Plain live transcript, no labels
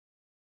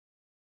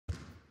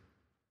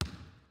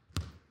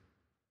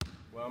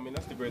Well, I mean,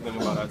 that's the great thing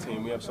about our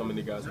team. We have so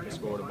many guys that can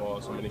score the ball,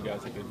 so many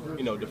guys that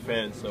can,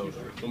 defend. So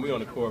when we're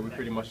on the court, we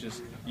pretty much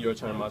just your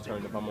turn, my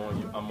turn. If I'm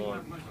on, I'm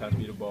on. Pass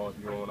me the ball.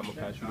 If you're on, I'm going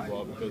to pass you the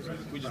ball because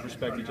we just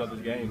respect each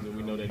other's games and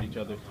we know that each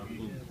other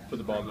can put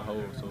the ball in the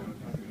hole. So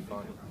we're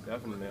fine.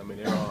 Definitely. I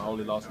mean, they're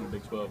only lost in the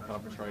Big 12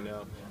 conference right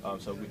now.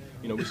 So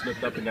we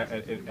slipped up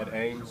at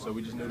Ames, so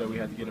we just knew that we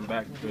had to get him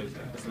back because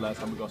it's the last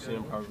time we're going to see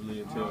him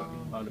probably until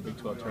the Big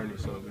 12 tourney.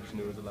 So we just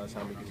knew it was the last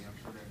time we could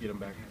get him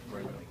back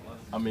right now.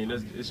 I mean,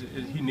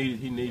 he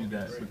needed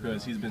that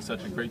because he's been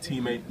such a great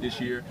teammate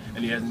this year,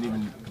 and he hasn't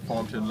even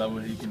performed to the level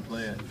he can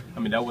play at. I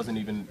mean, that wasn't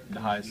even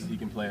the highest he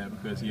can play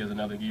at because he has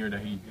another year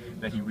that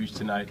he reached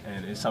tonight,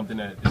 and it's something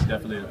that is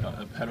definitely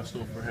a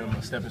pedestal for him,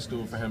 a stepping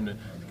stool for him to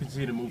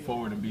continue to move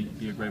forward and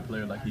be a great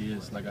player like he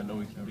is, like I know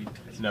he can be.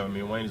 I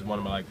mean, Wayne is one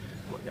of my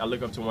I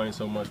look up to Wayne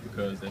so much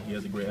because he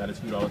has a great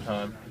attitude all the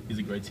time. He's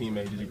a great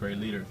teammate. He's a great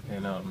leader,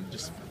 and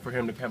just for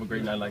him to have a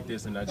great night like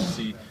this, and I just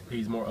see that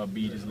he's more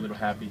upbeat. He's a little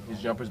happy. His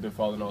jumper's been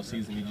falling all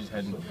season. He just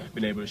hadn't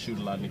been able to shoot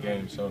a lot in the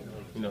game. So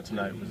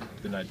tonight was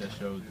the night that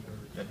showed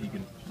that he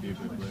can be a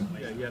good player.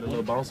 Yeah, he had a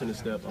little bounce in his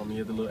step. He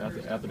had a little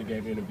after the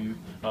game interview.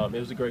 It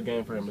was a great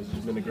game for him. It's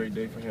just been a great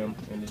day for him,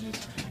 and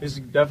he's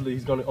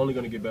only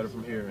going to get better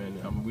from here.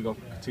 And we're going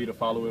to continue to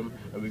follow him,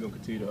 and we're going to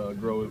continue to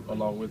grow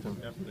along with him.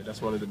 Definitely.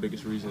 That's one of the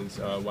biggest reasons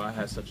why I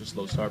had such a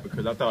slow start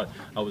because I thought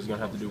I was going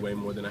to have to do way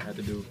more than I had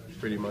to do,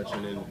 pretty much.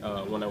 And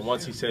then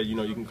once he said, you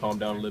can calm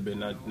down a little bit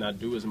and not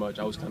do as much,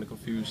 I was kind of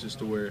confused as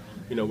to where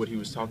what he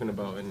was talking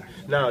about. And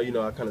now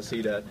I kind of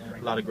see that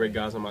a lot of great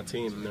guys on my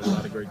team, and there's a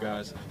lot of great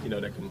guys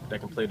that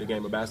can play the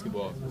game of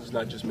basketball. It's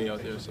not just me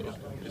out there, so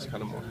it's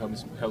kind of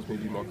helps me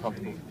be more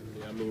comfortable.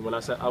 Yeah, I mean, when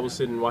I was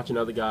sitting watching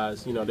other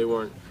guys,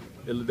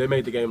 they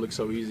made the game look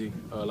so easy,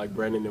 like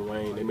Brandon and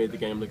Wayne. They made the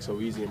game look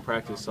so easy in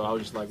practice, so I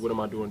was just like, what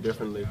am I doing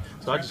differently?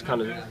 So I just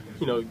kind of,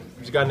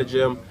 just got in the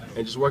gym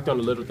and just worked on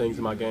the little things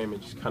in my game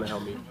and just kind of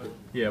helped me.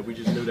 Yeah, we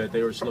just knew that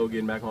they were slow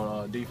getting back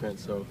on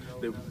defense, so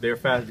they're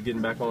fast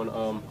getting back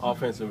on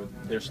offense, and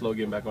they're slow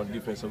getting back on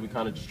defense, so we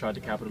kind of just tried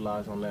to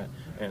capitalize on that.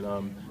 And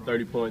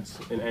 30 points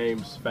in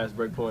Ames, fast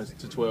break points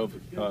to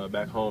 12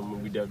 back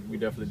home, we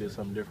definitely did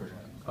something different.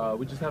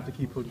 We just have to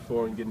keep pushing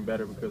forward and getting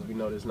better because we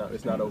know it's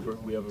not over.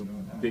 We have a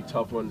big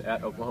tough one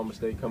at Oklahoma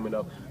State coming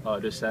up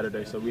this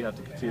Saturday, so we have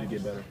to continue to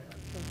get better.